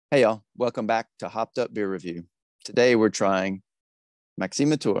Hey y'all, welcome back to Hopped Up Beer Review. Today we're trying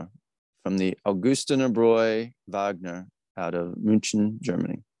Maximator from the Augustiner-Bräu Wagner out of München,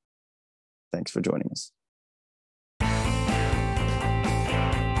 Germany. Thanks for joining us.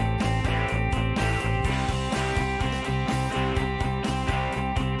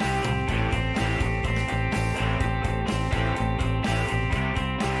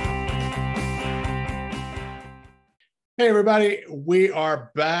 Hey everybody, we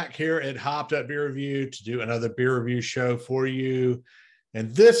are back here at Hopped Up Beer Review to do another beer review show for you. And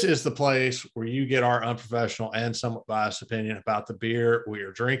this is the place where you get our unprofessional and somewhat biased opinion about the beer we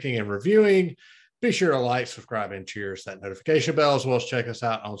are drinking and reviewing. Be sure to like, subscribe, and cheers that notification bell, as well as check us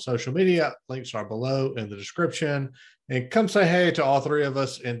out on social media. Links are below in the description. And come say hey to all three of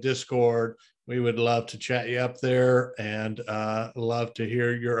us in Discord. We would love to chat you up there and love to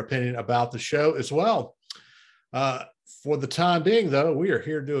hear your opinion about the show as well. For the time being, though, we are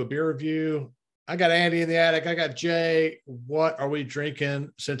here to do a beer review. I got Andy in the attic. I got Jay. What are we drinking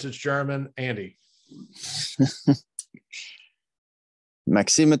since it's German? Andy.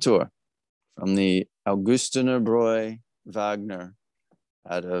 Maximator from the Augustiner-Bräu Wagner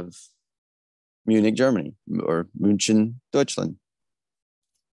out of Munich, Germany, or München, Deutschland.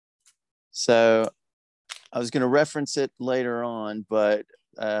 So I was going to reference it later on, but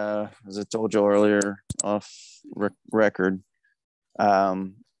as I told you earlier off record,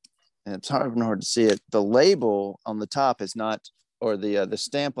 and it's hard to see it. The label on the top is not, or the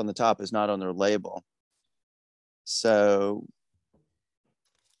stamp on the top is not on their label. So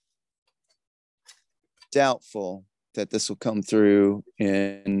doubtful that this will come through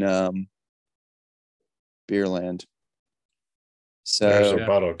in Beerland. So there's a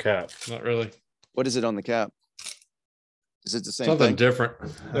bottle cap. Not really. What is it on the cap? Is it the same Something thing? Different.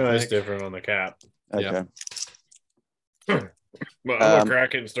 No, it's different on the cap. Okay. Yeah. Well, I'm gonna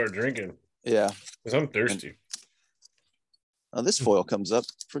crack it and start drinking. Yeah. Because I'm thirsty. Oh, this foil comes up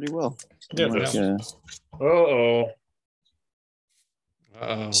pretty well. Yeah. Uh-oh.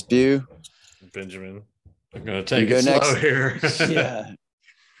 Spew. Benjamin. I'm going to take You it go slow next. here.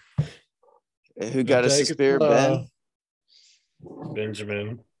 Yeah. Who got us a spear, Ben?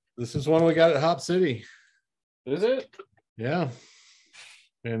 Benjamin. This is one we got at Hop City. Is it? Yeah.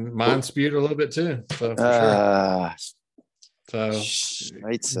 And mine spewed a little bit too. So, for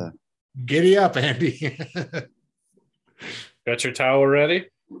sure. So giddy up, Andy. Got your towel ready?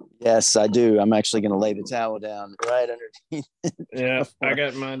 Yes, I do. I'm actually going to lay the towel down right underneath. Yeah, I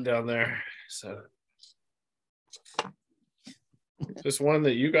got mine down there. So, this one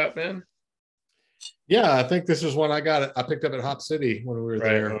that you got, Ben? Yeah, I think this is one I got. I picked up at Hop City when we were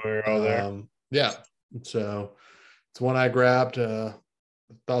there. When we were all there. Yeah. So it's one I grabbed.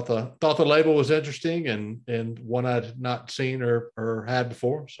 Thought the label was interesting and one I'd not seen or had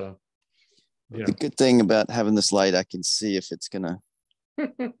before. So, The good thing about having this light, I can see if it's gonna.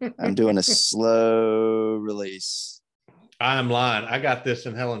 I'm doing a slow release. I'm lying. I got this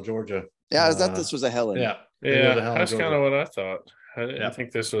in Helen, Georgia. Yeah, I thought this was a Helen. Yeah, that's kind of what I thought. I didn't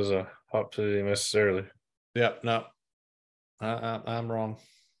think this was a Hop City necessarily. Yeah, no, I'm wrong.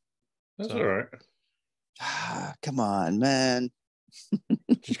 That's all right. Come on, man.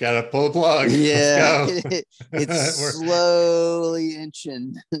 Just gotta pull the plug. Yeah, it's slowly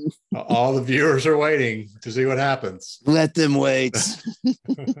inching. All the viewers are waiting to see what happens. Let them wait.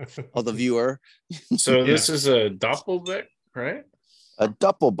 All the viewer. So this is a Doppelbock, right? A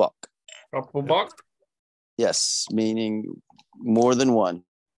Doppelbock. Doppelbock? Yes, meaning more than one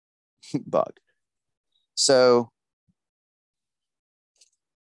bug. So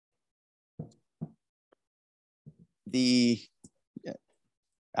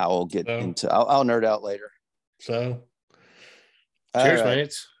I'll nerd out later. So cheers,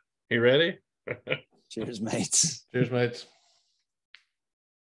 mates. You ready? Cheers, mates. Cheers, mates.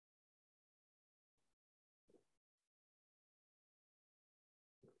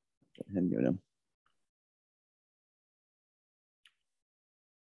 Go ahead and go down.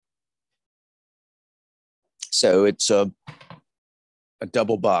 So it's a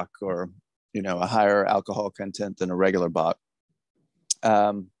double bock, or a higher alcohol content than a regular bock.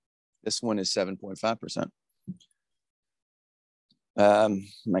 This one is 7.5%.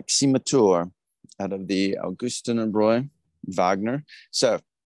 Maximator out of the Augustiner-Bräu Wagner. So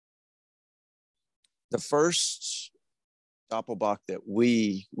the first Doppelbock that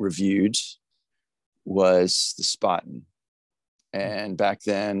we reviewed was the Spaten. And back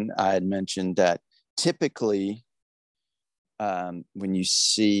then I had mentioned that typically when you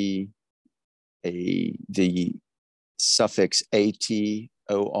see the suffix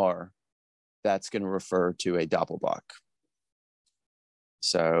ATOR, that's going to refer to a Doppelbock.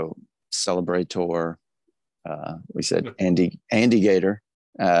 So Celebrator, we said Andy Gator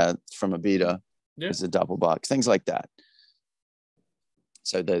from Abita is a Doppelbock, things like that.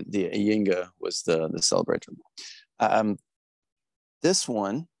 So the Yinga was the Celebrator. This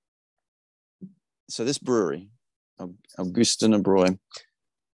one, so this brewery, Augustiner-Bräu,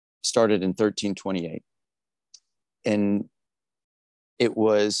 started in 1328. And it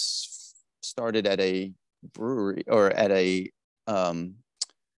was started at a brewery or at a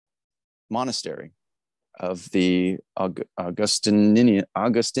monastery of the Augustinian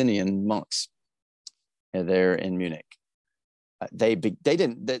monks there in Munich. The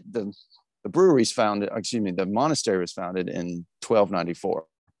brewery's founded, the monastery was founded in 1294.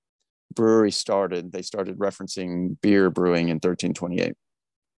 They started referencing beer brewing in 1328.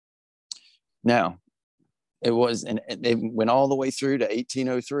 Now, it went all the way through to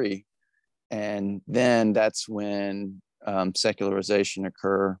 1803. And then that's when secularization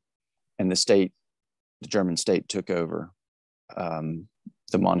occurred and the German state took over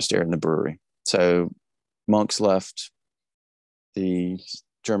the monastery and the brewery. So monks left, the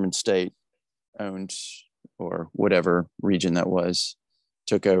German state owned, or whatever region that was,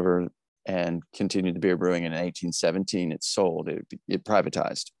 took over and continued the beer brewing. And in 1817, it sold, it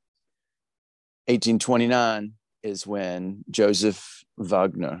privatized. 1829 is when Joseph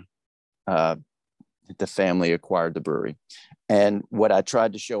Wagner, the family, acquired the brewery. And what I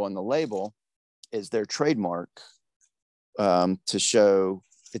tried to show on the label is their trademark, to show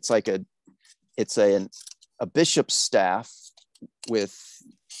it's like a bishop's staff with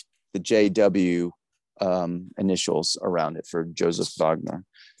the JW initials around it for Joseph Wagner.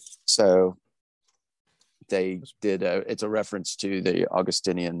 So they did it's a reference to the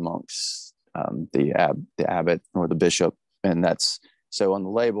Augustinian monks, the abbot or the bishop. And that's, so on the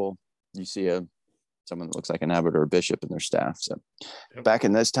label, you see someone that looks like an abbot or a bishop in their staff. So back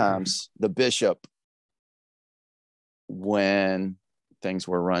in those times, the bishop, when things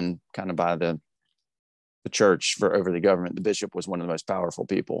were run kind of by the church over the government, the bishop was one of the most powerful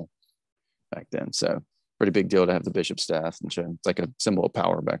people back then. So pretty big deal to have the bishop staff, and show it's like a symbol of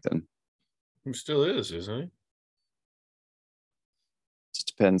power back then. He still is, isn't he? Just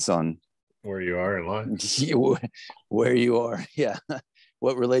depends on where you are in life. Where you are, yeah.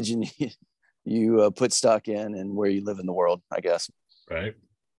 What religion you put stock in, and where you live in the world, I guess. Right.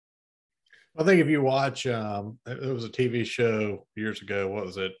 I think if you watch, there was a TV show years ago. What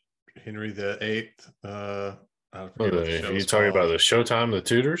was it? Henry VIII. Are you talking about the Showtime, the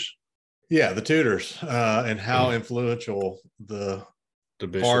Tudors? Yeah, the Tudors, and how influential the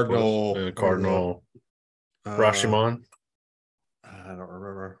bishop Cardinal was, Cardinal Rashomon. I don't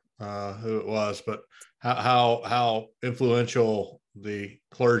remember who it was, but how influential the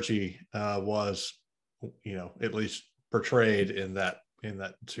clergy was, at least portrayed in that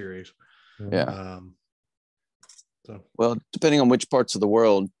series. Yeah. Well, depending on which parts of the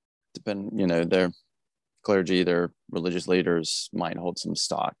world, their clergy, their religious leaders might hold some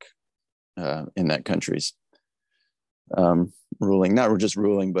stock in that country's ruling, not just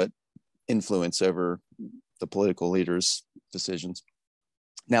ruling, but influence over the political leaders' decisions.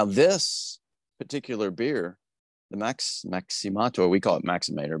 Now, this particular beer, the Maximator, we call it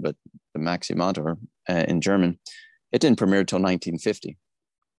Maximator, but the Maximator in German, it didn't premiere until 1950.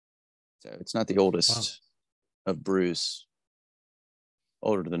 So it's not the oldest of brews,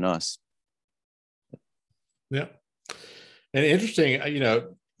 older than us. Yeah. And interesting,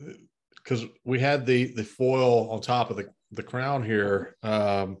 because we had the foil on top of the crown here.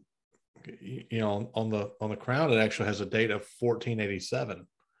 On the crown, it actually has a date of 1487,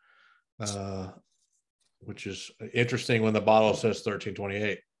 which is interesting when the bottle says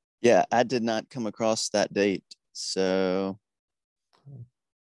 1328. Yeah, I did not come across that date. So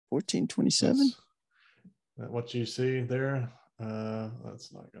 1427. What you see there,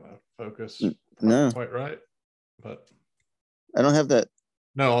 that's not going to focus. No, quite right, but I don't have that.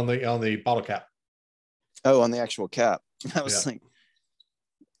 No, on the bottle cap. Oh, on the actual cap. I was like,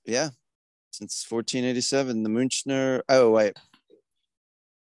 yeah, since 1487, the Münchner. Oh wait,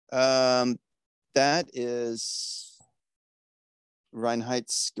 that is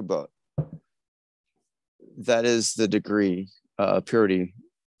Reinheitsgebot. That is the degree, purity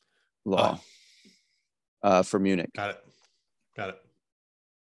law for Munich. Got it.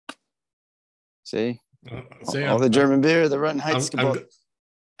 See, all the German beer, the Reinheitsgebot.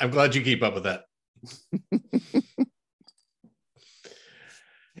 I'm glad you keep up with that.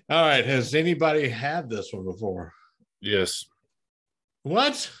 All right. Has anybody had this one before? Yes.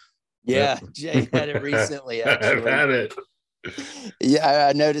 What? Yeah, Jay had it recently. Actually, I've had it. Yeah,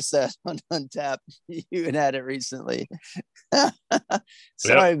 I noticed that on Untap. You had it recently.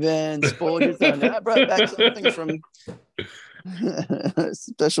 Sorry, Ben, spoiled your thunder. I brought back something from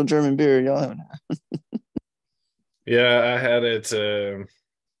special German beer. Y'all haven't. Yeah, I had it.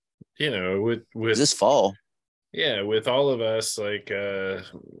 With This fall. yeah, with all of us, like I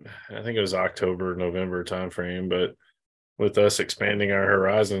think it was October, November timeframe, but with us expanding our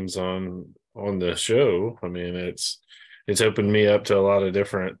horizons on the show, I mean, it's opened me up to a lot of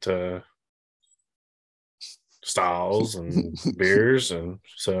different styles and beers, and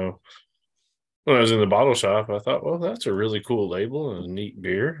so when I was in the bottle shop, I thought, well, that's a really cool label and a neat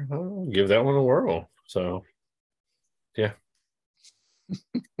beer. I'll give that one a whirl. So, yeah.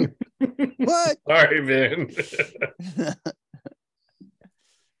 What? Sorry, man.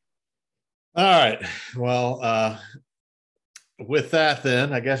 All right. Well, with that,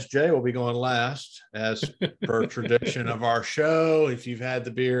 then I guess Jay will be going last, as per tradition of our show. If you've had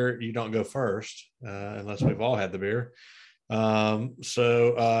the beer, you don't go first, unless we've all had the beer.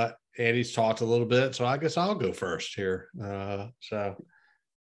 So Andy's talked a little bit, so I guess I'll go first here. I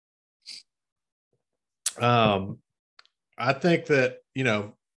think that,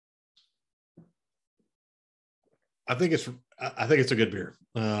 I think it's a good beer.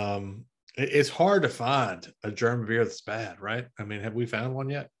 It's hard to find a German beer that's bad, right? I mean, have we found one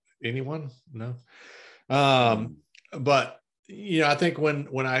yet? Anyone? No. But I think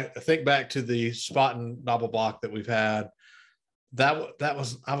when I think back to the Spaten Doppelbock that we've had, I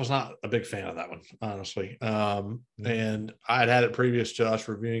was not a big fan of that one, honestly. And I had it previous to us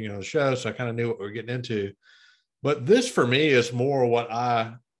reviewing it on the show, so I kind of knew what we were getting into. But this for me is more what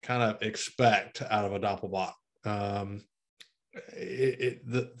I kind of expect out of a Doppelbock. The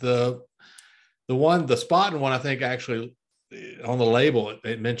Spaten one, I think actually on the label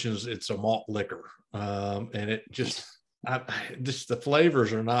it mentions it's a malt liquor, and it just the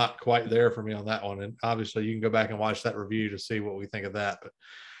flavors are not quite there for me on that one. And obviously you can go back and watch that review to see what we think of that. But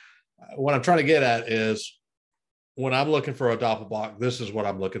what I'm trying to get at is, when I'm looking for a Doppelbock, this is what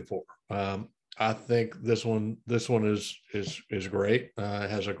I'm looking for. I think this one is great. It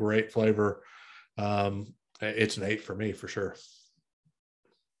has a great flavor. It's an 8 for me for sure.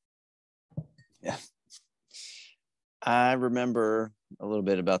 Yeah. I remember a little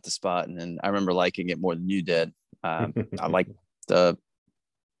bit about the Spaten, and I remember liking it more than you did. I like the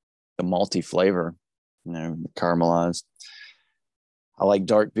malty flavor, caramelized. I like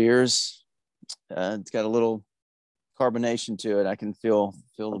dark beers. It's got a little carbonation to it. I can feel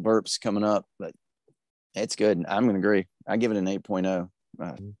the burps coming up, but it's good. I'm going to agree. I give it an 8.0.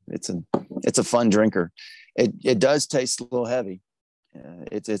 It's a fun drinker. It does taste a little heavy.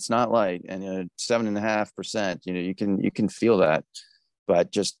 It's not light, and 7.5%. You can feel that,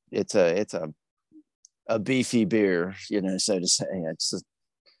 but just it's a beefy beer, so to say.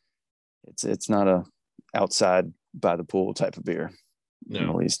 It's not a outside by the pool type of beer, no.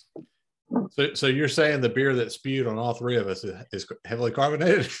 At least. So you're saying the beer that spewed on all three of us is heavily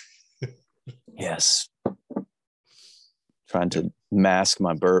carbonated? Yes. Trying to mask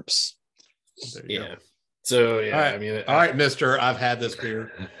my burps. Yeah. Go. So yeah, all right. I mean, all right, Mister, I've had this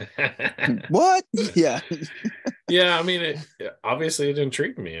beer. What? Yeah. Yeah, I mean, obviously it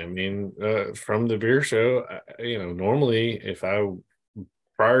intrigued me. I mean, from the beer show, normally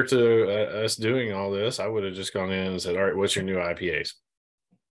prior to us doing all this, I would have just gone in and said, all right, what's your new IPAs?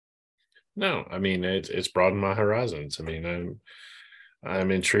 No, I mean, it's broadened my horizons. I mean,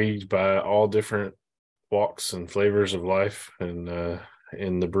 I'm intrigued by all different walks and flavors of life and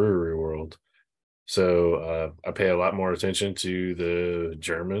in the brewery world. So I pay a lot more attention to the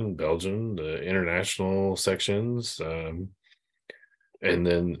German, Belgian, the international sections, and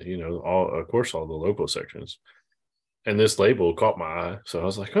then all the local sections. And this label caught my eye, so I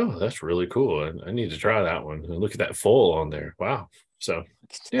was like, "Oh, that's really cool! And I need to try that one." And look at that full on there! Wow! So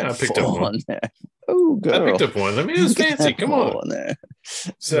yeah, I picked up one. Oh, girl. I picked up one. I mean, it was fancy. Come on. There.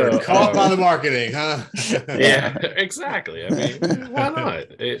 So caught by the marketing, huh? Yeah, exactly. I mean, why not?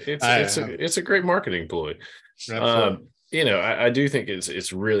 It's a great marketing ploy. I do think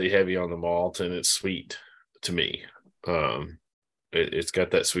it's really heavy on the malt, and it's sweet to me. It's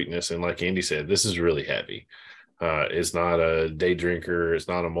got that sweetness, and like Andy said, this is really heavy. It's not a day drinker. It's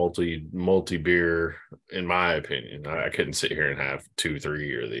not a multi beer, in my opinion. I couldn't sit here and have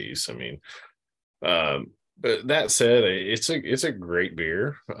 2-3 of these. I mean, but that said, it's a great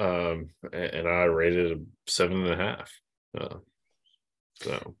beer, and I rated a 7.5.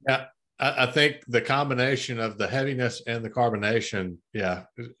 So yeah, I think the combination of the heaviness and the carbonation,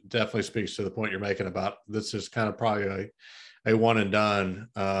 definitely speaks to the point you're making about this is kind of probably a one and done.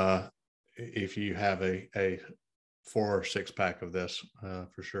 If you have a 4 or 6 pack of this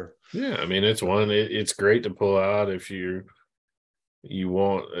for sure. Yeah, I mean, it's great to pull out if you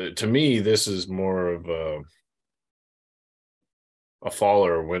want. To me, this is more of a fall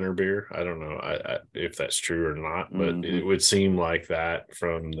or a winter beer. I don't know if that's true or not, but it would seem like that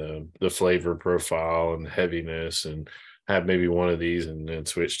from the flavor profile and heaviness, and have maybe one of these and then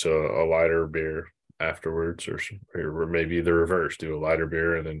switch to a lighter beer afterwards, or maybe the reverse, do a lighter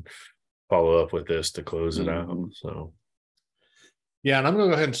beer and then follow up with this to close it out. So yeah, and I'm going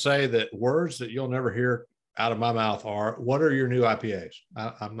to go ahead and say that words that you'll never hear out of my mouth are, what are your new IPAs?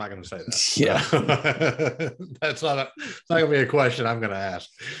 I'm not going to say that. Yeah. That's not going to be a question I'm going to ask.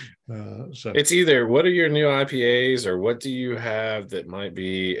 So it's either what are your new IPAs, or what do you have that might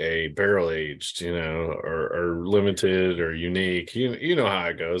be a barrel aged, or limited or unique. You know how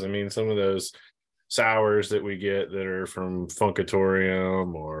it goes. I mean, some of those sours that we get that are from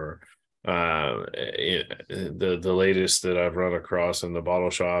Funkatorium, or the latest that I've run across in the bottle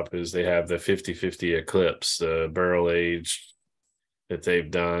shop is they have the 50/50 Eclipse, the barrel aged that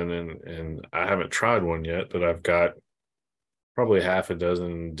they've done, and I haven't tried one yet, but I've got probably half a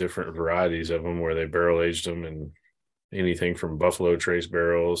dozen different varieties of them where they barrel aged them in anything from Buffalo Trace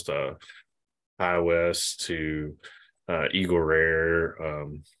barrels to High West to Eagle Rare,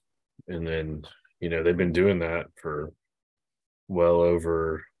 and then they've been doing that for well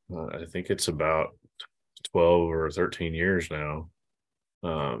over I think it's about 12 or 13 years now.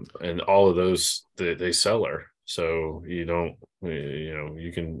 And all of those, they cellar. So you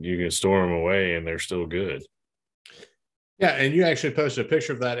can store them away and they're still good. Yeah. And you actually posted a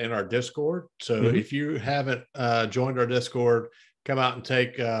picture of that in our Discord. So if you haven't joined our Discord, come out and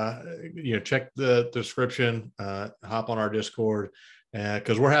take, check the description, hop on our Discord.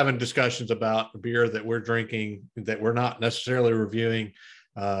 Because we're having discussions about beer that we're drinking that we're not necessarily reviewing.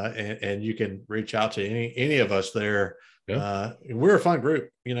 And you can reach out to any of us there. Yeah. We're a fun group,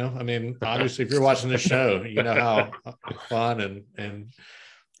 I mean, obviously if you're watching this show, you know how fun and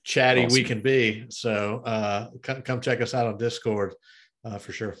chatty we can be. So come check us out on Discord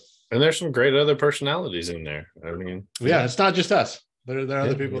for sure. And there's some great other personalities in there. I mean, yeah, it's not just us. There are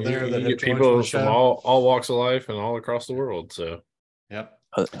other people there that have joined people the show. From all walks of life and all across the world. So yep.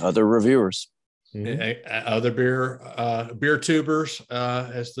 Other reviewers. Other beer tubers,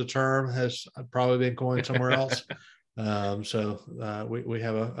 as the term has probably been coined somewhere else. So we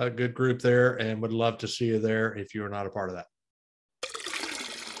have a good group there, and would love to see you there if you are not a part of that.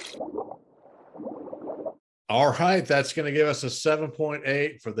 All right, that's going to give us a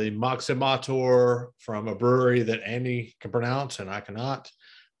 7.8 for the Maximator from a brewery that Andy can pronounce and I cannot.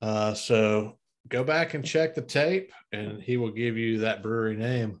 So go back and check the tape, and he will give you that brewery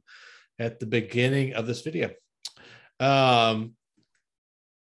name at the beginning of this video. Definitely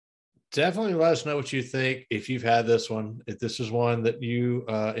let us know what you think. If you've had this one, if this is one that you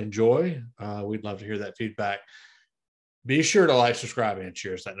enjoy, we'd love to hear that feedback. Be sure to like, subscribe, and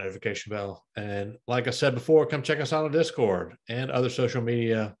cheers that notification bell. And like I said before, come check us out on Discord and other social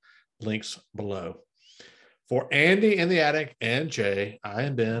media links below. For Andy in the attic and Jay, I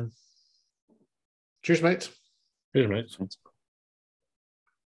am Ben. Cheers, mates. Cheers, mates.